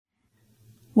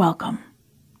Welcome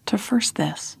to First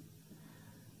This,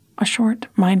 a short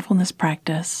mindfulness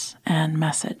practice and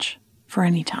message for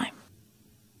any time.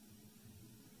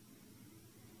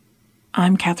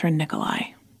 I'm Catherine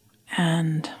Nicolai,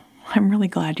 and I'm really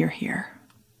glad you're here.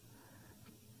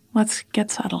 Let's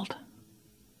get settled.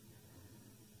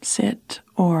 Sit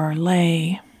or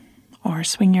lay or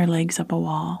swing your legs up a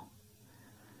wall.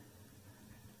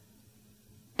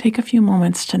 Take a few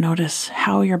moments to notice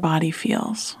how your body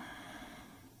feels.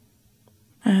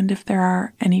 And if there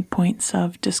are any points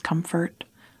of discomfort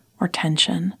or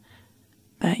tension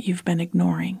that you've been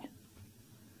ignoring.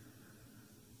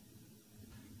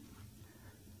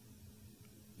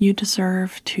 You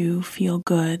deserve to feel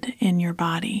good in your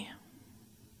body,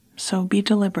 so be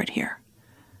deliberate here.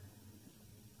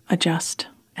 Adjust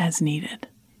as needed.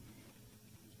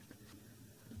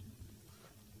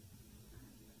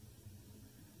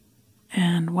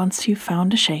 And once you've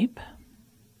found a shape,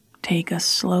 take a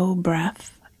slow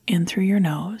breath in through your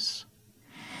nose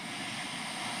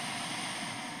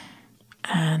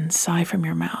and sigh from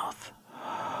your mouth.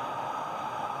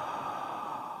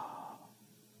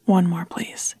 One more,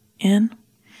 please. In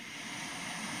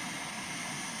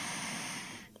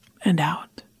and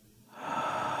out.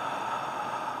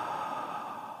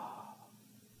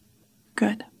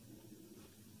 Good.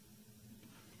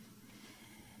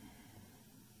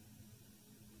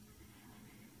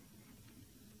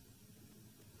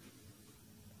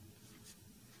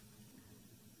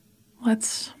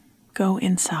 Let's go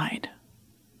inside.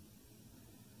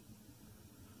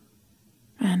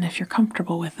 And if you're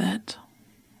comfortable with it,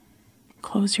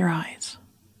 close your eyes.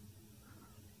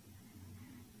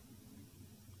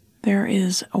 There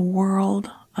is a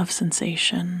world of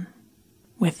sensation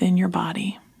within your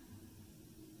body,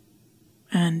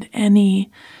 and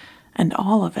any and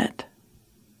all of it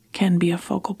can be a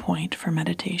focal point for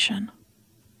meditation.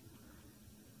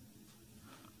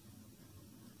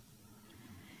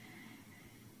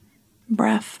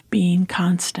 Breath being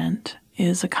constant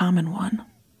is a common one,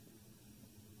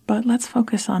 but let's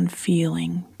focus on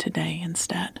feeling today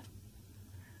instead.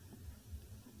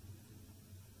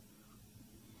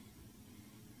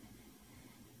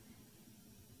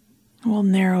 We'll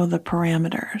narrow the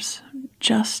parameters,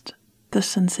 just the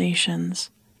sensations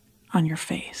on your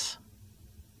face.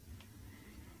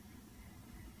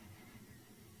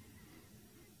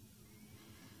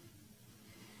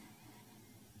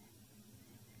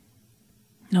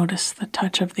 Notice the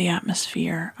touch of the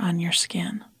atmosphere on your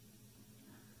skin.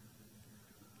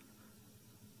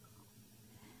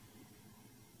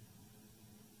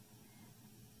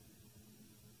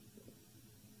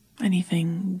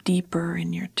 Anything deeper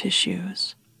in your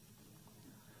tissues,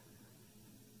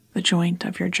 the joint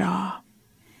of your jaw.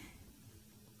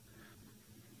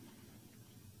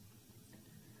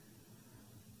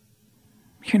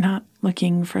 You're not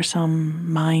looking for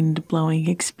some mind-blowing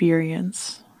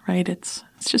experience, right? It's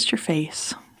just your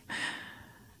face,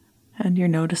 and you're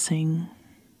noticing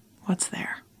what's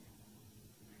there.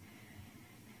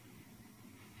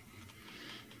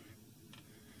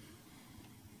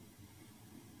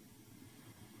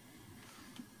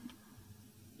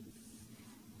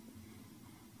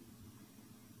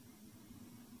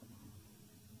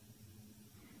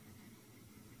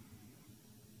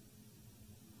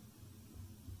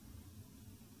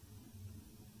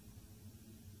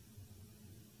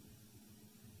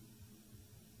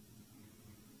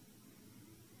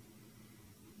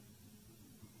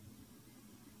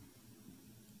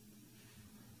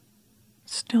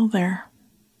 Still there.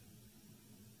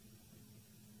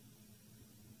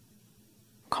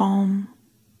 Calm,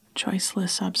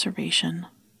 choiceless observation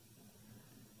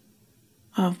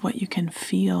of what you can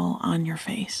feel on your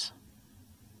face.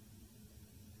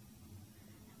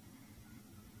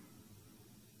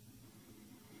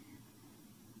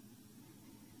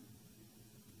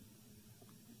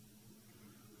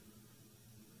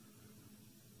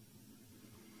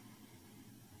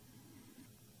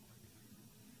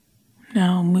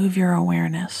 Now move your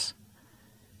awareness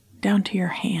down to your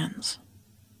hands.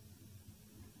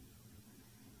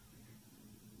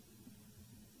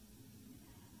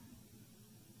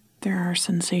 There are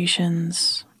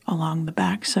sensations along the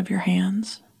backs of your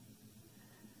hands,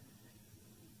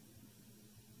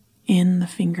 in the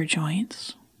finger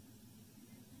joints,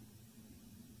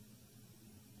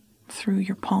 through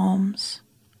your palms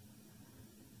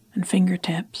and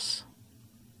fingertips,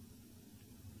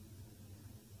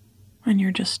 and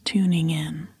you're just tuning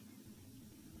in.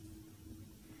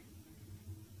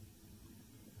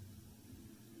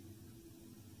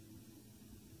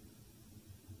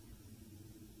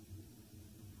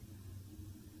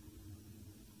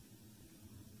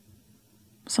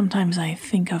 Sometimes I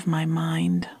think of my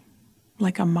mind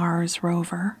like a Mars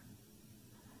rover,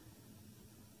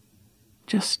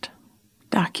 just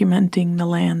documenting the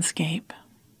landscape,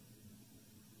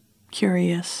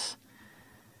 curious,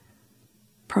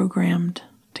 programmed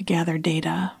to gather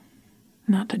data,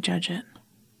 not to judge it.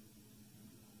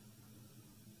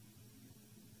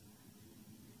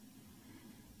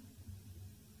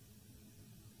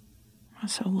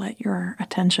 So let your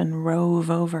attention rove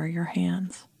over your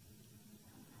hands.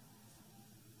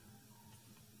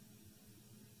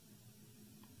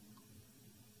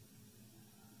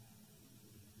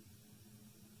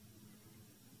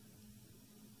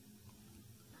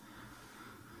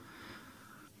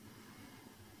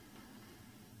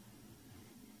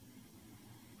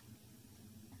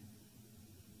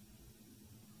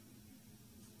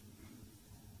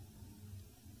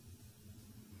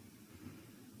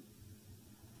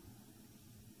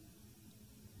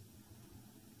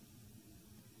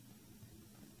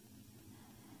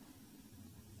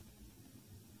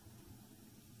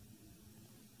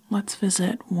 Let's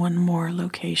visit one more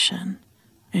location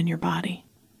in your body.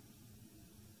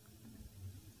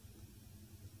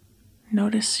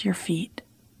 Notice your feet.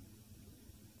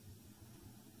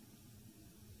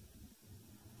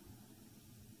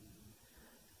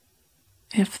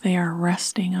 If they are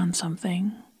resting on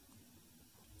something,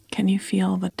 can you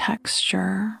feel the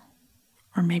texture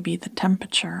or maybe the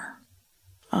temperature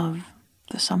of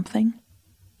the something?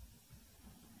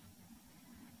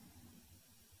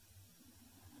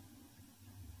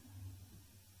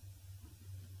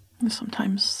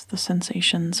 Sometimes the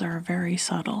sensations are very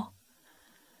subtle.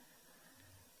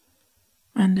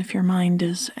 And if your mind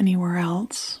is anywhere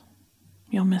else,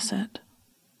 you'll miss it.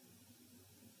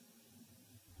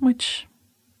 Which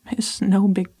is no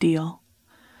big deal.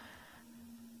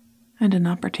 And an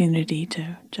opportunity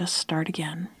to just start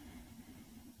again.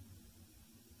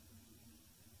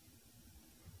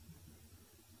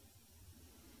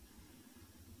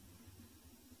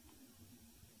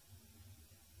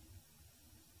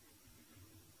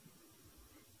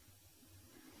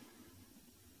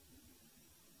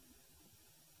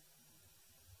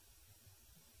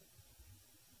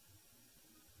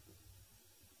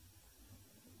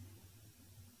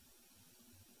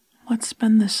 Let's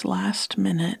spend this last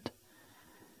minute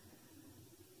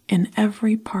in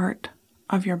every part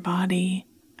of your body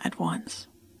at once.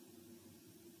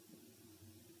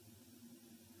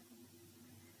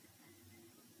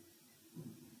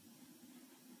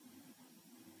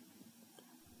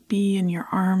 Be in your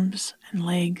arms and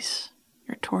legs,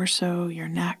 your torso, your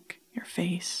neck, your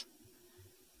face.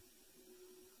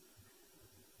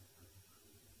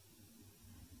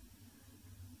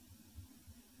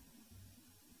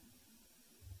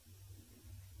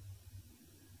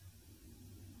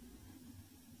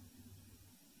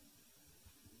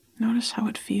 Notice how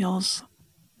it feels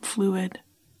fluid.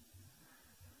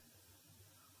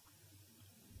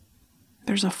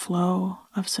 There's a flow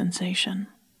of sensation.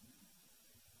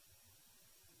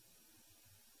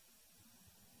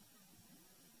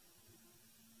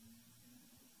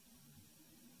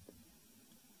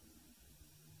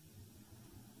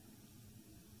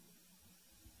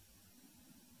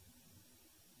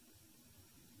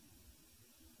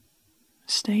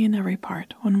 Stay in every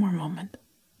part one more moment.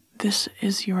 This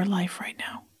is your life right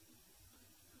now.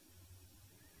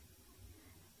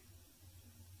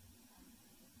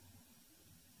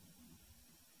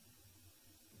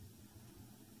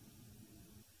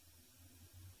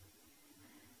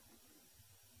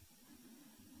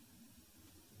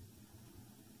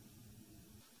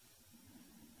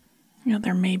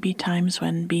 There may be times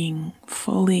when being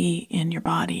fully in your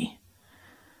body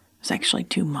is actually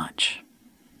too much.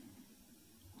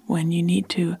 When you need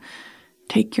to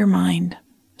take your mind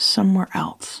somewhere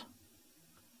else.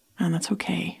 And that's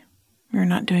okay. You're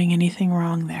not doing anything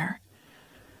wrong there.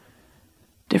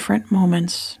 Different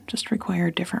moments just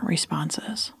require different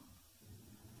responses.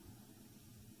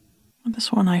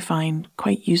 This one I find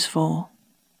quite useful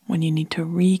when you need to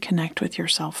reconnect with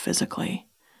yourself physically.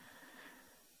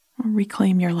 Or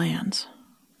reclaim your lands.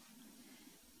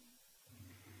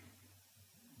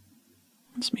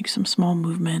 Let's make some small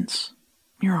movements.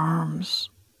 Your arms,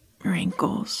 your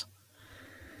ankles.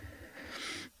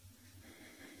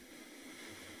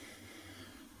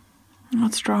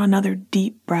 Let's draw another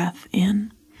deep breath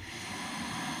in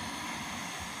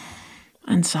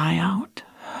and sigh out.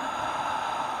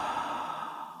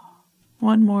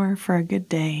 One more for a good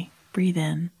day. Breathe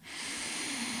in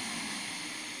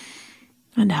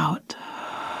and out.